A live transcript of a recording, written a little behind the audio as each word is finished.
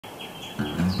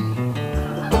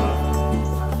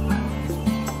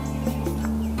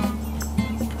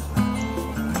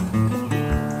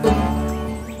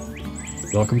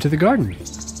Welcome to the garden.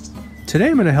 Today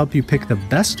I'm going to help you pick the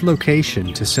best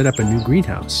location to set up a new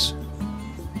greenhouse.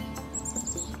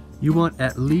 You want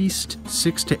at least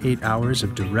 6 to 8 hours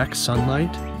of direct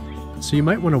sunlight, so you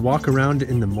might want to walk around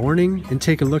in the morning and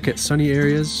take a look at sunny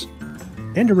areas,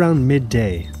 and around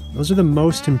midday. Those are the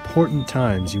most important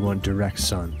times you want direct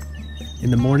sun. In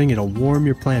the morning it'll warm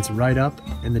your plants right up,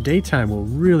 and the daytime will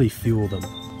really fuel them.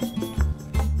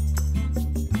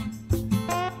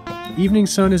 Evening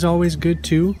sun is always good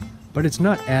too, but it's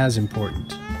not as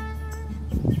important.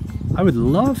 I would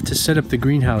love to set up the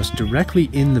greenhouse directly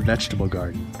in the vegetable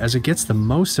garden, as it gets the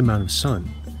most amount of sun.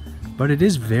 But it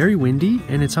is very windy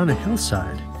and it's on a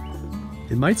hillside.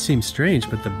 It might seem strange,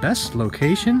 but the best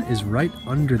location is right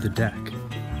under the deck.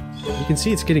 You can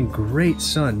see it's getting great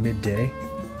sun midday,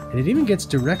 and it even gets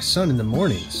direct sun in the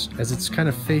mornings, as it's kind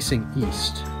of facing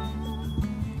east.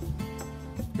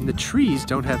 And the trees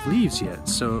don't have leaves yet,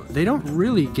 so they don't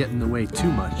really get in the way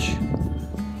too much.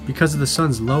 Because of the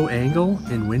sun's low angle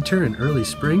in winter and early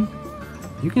spring,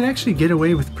 you can actually get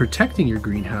away with protecting your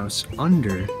greenhouse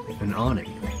under an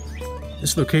awning.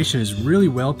 This location is really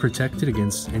well protected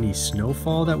against any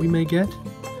snowfall that we may get,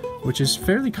 which is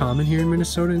fairly common here in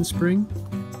Minnesota in spring.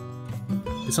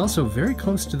 It's also very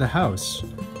close to the house,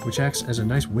 which acts as a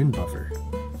nice wind buffer.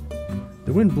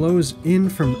 The wind blows in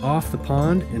from off the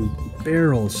pond and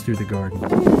barrels through the garden.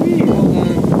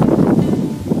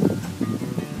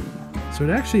 So it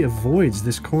actually avoids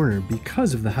this corner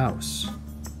because of the house.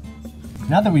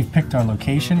 Now that we've picked our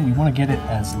location, we want to get it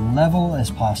as level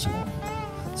as possible.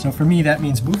 So for me, that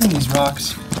means moving these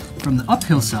rocks from the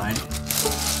uphill side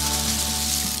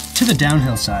to the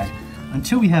downhill side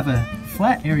until we have a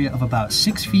flat area of about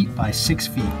 6 feet by 6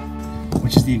 feet,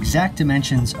 which is the exact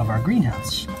dimensions of our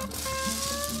greenhouse.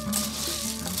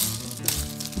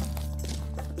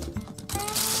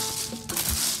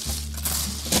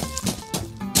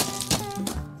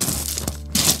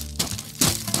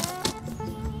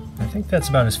 I think that's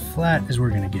about as flat as we're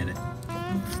going to get it.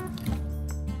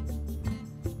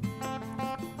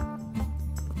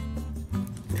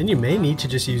 Then you may need to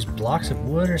just use blocks of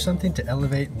wood or something to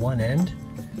elevate one end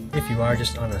if you are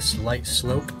just on a slight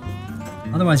slope.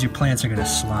 Otherwise your plants are going to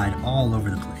slide all over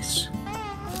the place.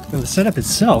 Now the setup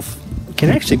itself can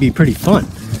actually be pretty fun.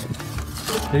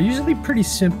 They're usually pretty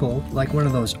simple, like one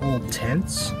of those old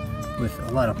tents with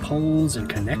a lot of poles and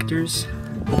connectors.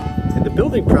 And the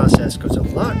building process goes a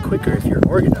lot quicker if you're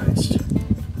organized.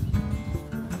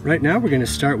 Right now we're going to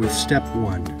start with step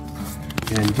 1.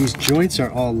 And these joints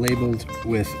are all labeled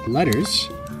with letters,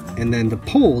 and then the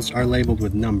poles are labeled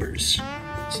with numbers.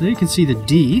 So there you can see the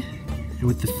D, and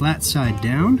with the flat side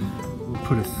down, we'll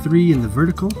put a 3 in the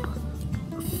vertical,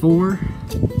 a 4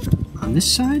 on this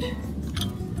side,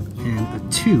 and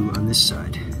a 2 on this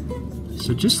side.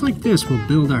 So just like this, we'll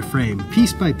build our frame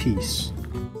piece by piece.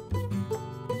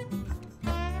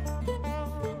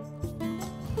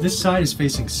 This side is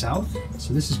facing south,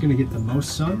 so this is going to get the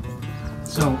most sun.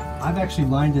 So I've actually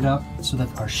lined it up so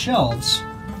that our shelves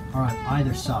are on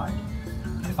either side.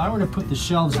 If I were to put the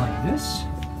shelves like this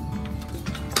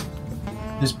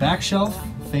back shelf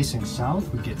facing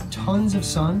south would get tons of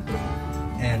sun,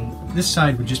 and this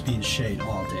side would just be in shade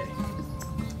all day.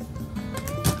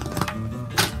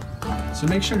 So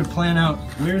make sure to plan out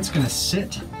where it's going to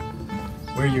sit,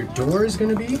 where your door is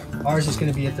going to be. Ours is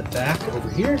going to be at the back over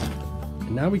here.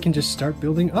 And now we can just start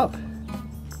building up.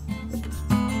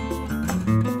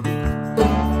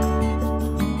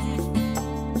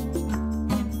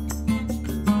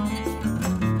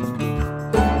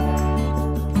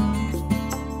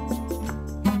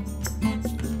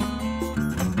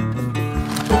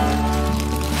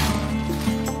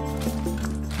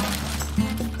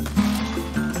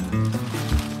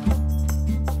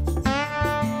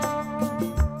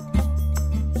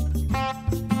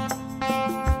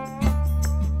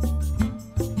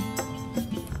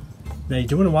 Now you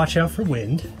do want to watch out for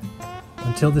wind.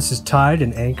 Until this is tied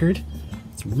and anchored,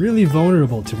 it's really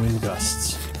vulnerable to wind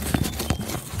gusts.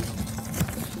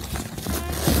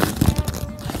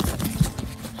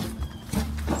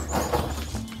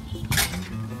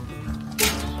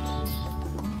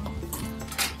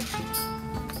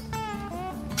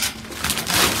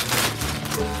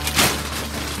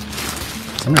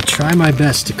 I'm going to try my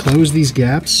best to close these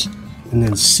gaps and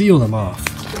then seal them off.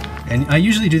 And I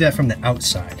usually do that from the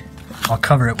outside. I'll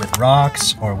cover it with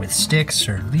rocks or with sticks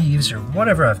or leaves or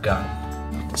whatever I've got.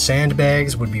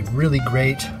 Sandbags would be really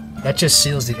great. That just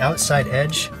seals the outside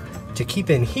edge to keep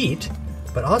in heat,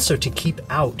 but also to keep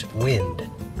out wind.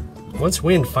 Once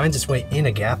wind finds its way in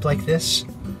a gap like this,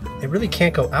 it really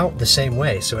can't go out the same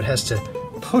way, so it has to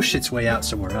push its way out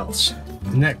somewhere else.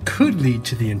 And that could lead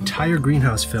to the entire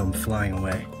greenhouse film flying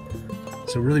away.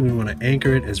 So really we want to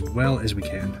anchor it as well as we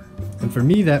can. And for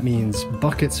me that means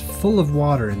buckets full of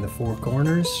water in the four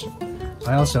corners.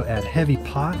 I also add heavy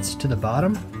pots to the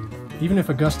bottom. Even if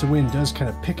a gust of wind does kind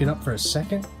of pick it up for a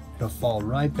second, it'll fall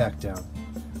right back down.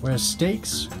 Whereas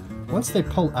stakes, once they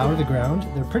pull out of the ground,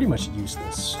 they're pretty much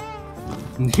useless.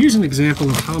 And here's an example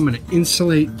of how I'm going to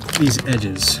insulate these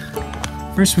edges.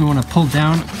 First we want to pull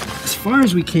down as far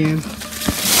as we can.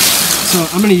 So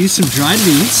I'm going to use some dried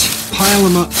leaves, pile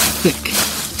them up thick,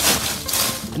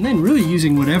 and then really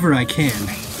using whatever I can.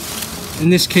 In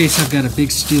this case I've got a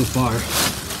big steel bar.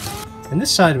 And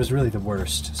this side was really the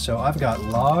worst. So I've got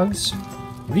logs,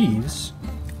 leaves,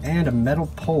 and a metal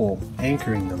pole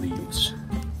anchoring the leaves.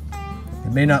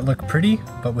 It may not look pretty,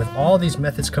 but with all these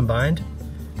methods combined,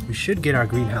 we should get our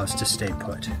greenhouse to stay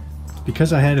put.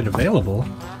 Because I had it available,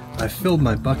 I filled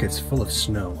my buckets full of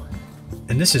snow.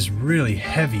 And this is really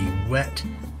heavy, wet,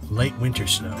 late winter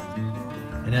snow.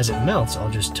 And as it melts, I'll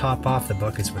just top off the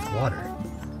buckets with water.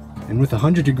 And with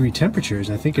 100-degree temperatures,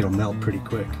 I think it'll melt pretty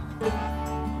quick.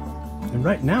 And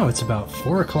right now it's about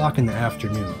 4 o'clock in the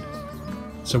afternoon.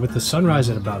 So with the sunrise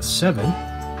at about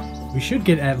 7, we should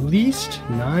get at least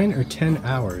 9 or 10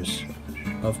 hours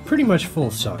of pretty much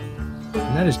full sun.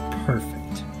 And that is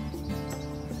perfect.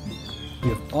 We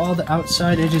have all the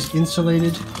outside edges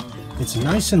insulated. It's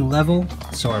nice and level,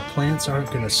 so our plants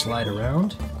aren't going to slide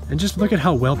around. And just look at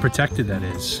how well protected that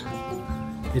is.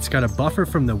 It's got a buffer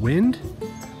from the wind,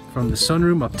 from the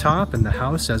sunroom up top and the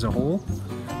house as a whole.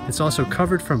 It's also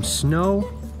covered from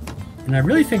snow. And I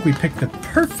really think we picked the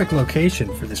perfect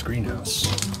location for this greenhouse.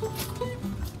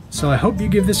 So I hope you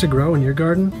give this a go in your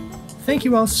garden. Thank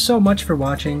you all so much for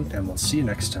watching, and we'll see you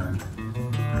next time.